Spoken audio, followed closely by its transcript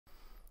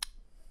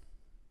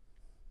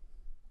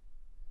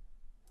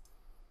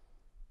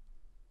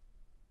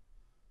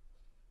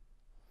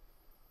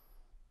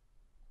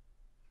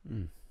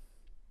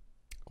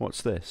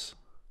What's this?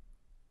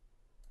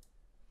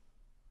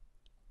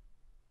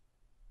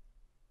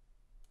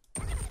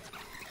 I'm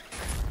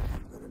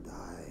gonna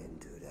die in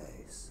 2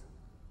 days.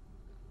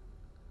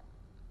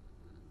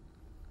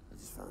 I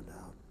just found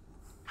out.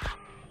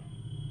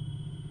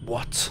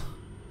 What?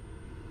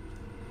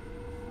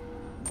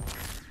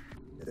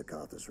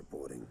 Carter's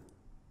reporting.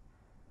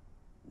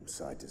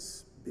 Site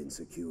has been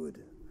secured.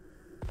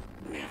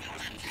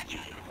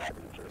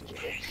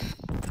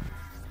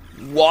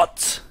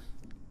 What?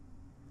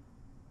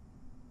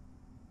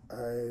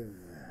 I've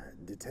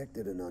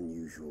detected an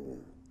unusual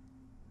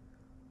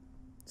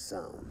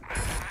sound.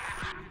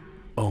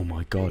 Oh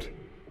my god.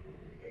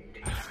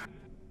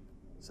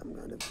 Some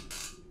kind of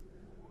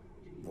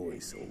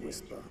voice or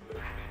whisper.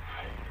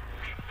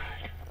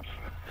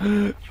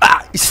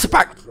 Ah! It's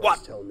back!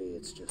 What? Tell me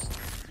it's just...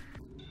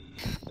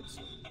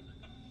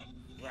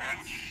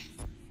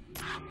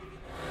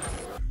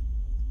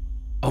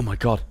 Oh my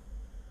god.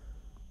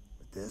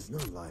 But there's no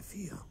life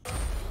here.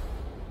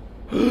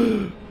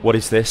 What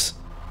is this?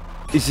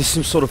 Is this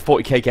some sort of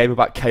 40k game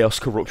about chaos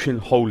corruption?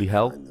 Holy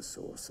hell. Find the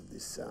source of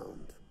this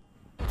sound.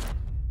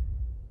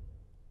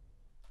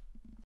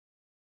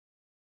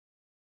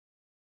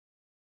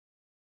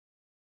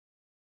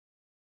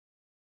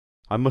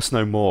 I must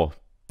know more.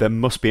 There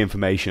must be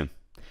information.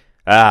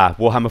 Ah,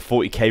 Warhammer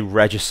 40k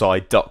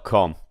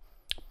Regicide.com.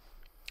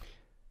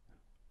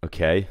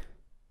 Okay.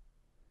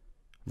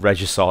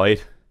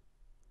 Regicide.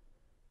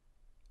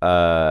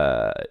 About.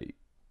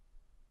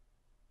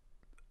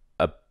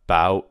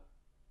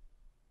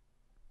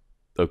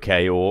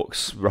 Okay,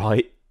 orcs.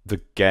 Right.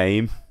 The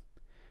game.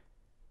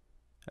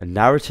 A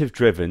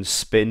narrative-driven,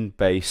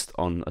 spin-based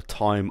on a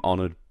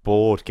time-honoured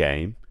board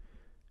game.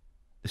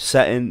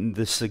 Set in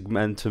the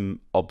Segmentum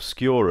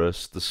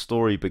Obscurus, the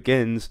story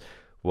begins...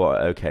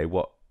 What? Okay,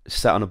 what?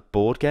 Set on a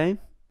board game?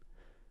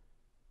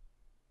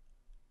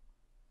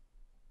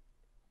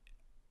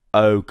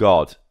 Oh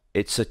god,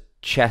 it's a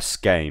chess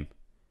game.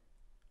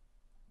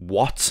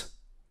 What?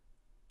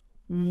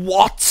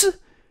 What?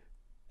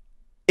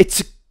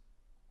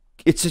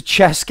 It's a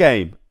chess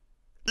game.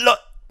 Look,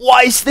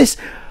 what is this?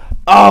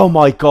 Oh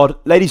my god,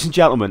 ladies and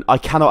gentlemen, I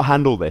cannot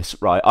handle this,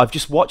 right? I've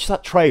just watched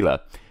that trailer,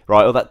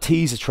 right, or that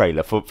teaser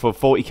trailer for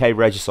 40k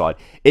Regicide.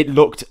 It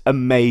looked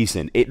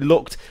amazing. It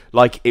looked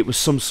like it was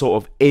some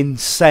sort of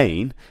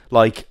insane,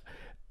 like,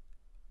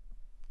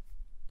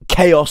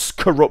 chaos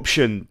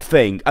corruption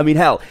thing. I mean,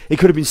 hell, it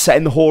could have been set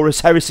in the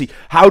Horus Heresy.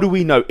 How do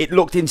we know? It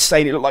looked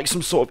insane. It looked like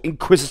some sort of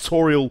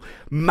inquisitorial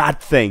mad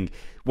thing.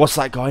 What's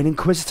that guy, an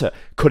Inquisitor?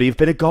 Could he have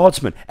been a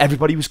guardsman?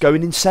 Everybody was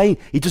going insane.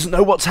 He doesn't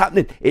know what's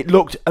happening. It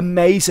looked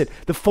amazing.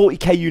 The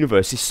 40k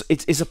universe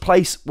is a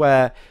place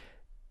where,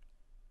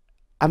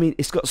 I mean,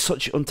 it's got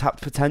such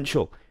untapped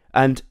potential.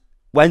 And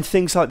when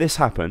things like this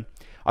happen,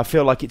 I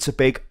feel like it's a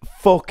big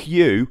fuck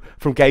you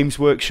from Games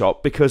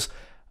Workshop, because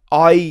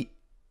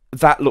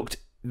that looked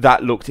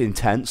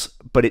intense,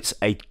 but it's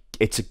a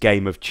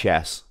game of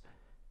chess.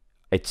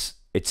 It's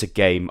a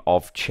game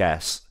of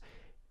chess.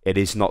 It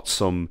is not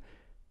some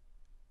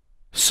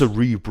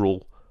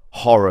cerebral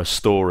horror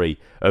story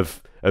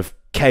of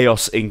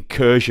chaos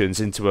incursions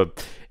into a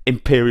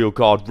Imperial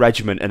Guard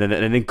regiment and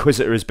an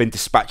Inquisitor has been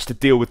dispatched to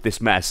deal with this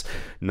mess.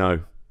 No,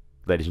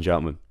 ladies and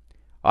gentlemen,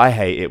 I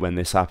hate it when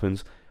this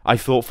happens. I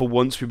thought for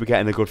once we were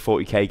getting a good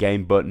 40k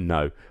game, but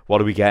no. What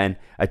are we getting?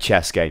 A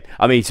chess game.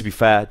 I mean, to be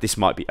fair, this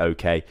might be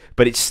okay,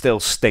 but it still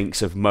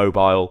stinks of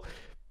mobile,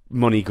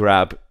 money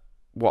grab.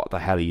 What the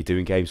hell are you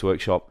doing, Games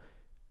Workshop?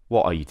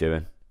 What are you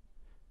doing?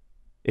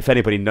 If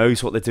anybody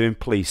knows what they're doing,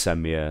 please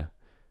send me a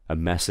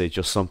message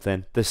or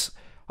something.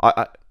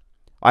 I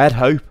had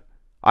hope.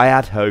 I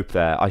had hope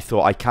there. I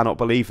thought, I cannot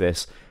believe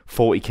this.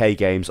 40k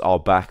games are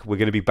back. We're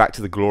going to be back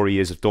to the glory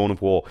years of Dawn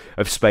of War,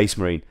 of Space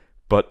Marine,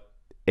 but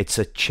it's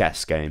a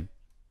chess game.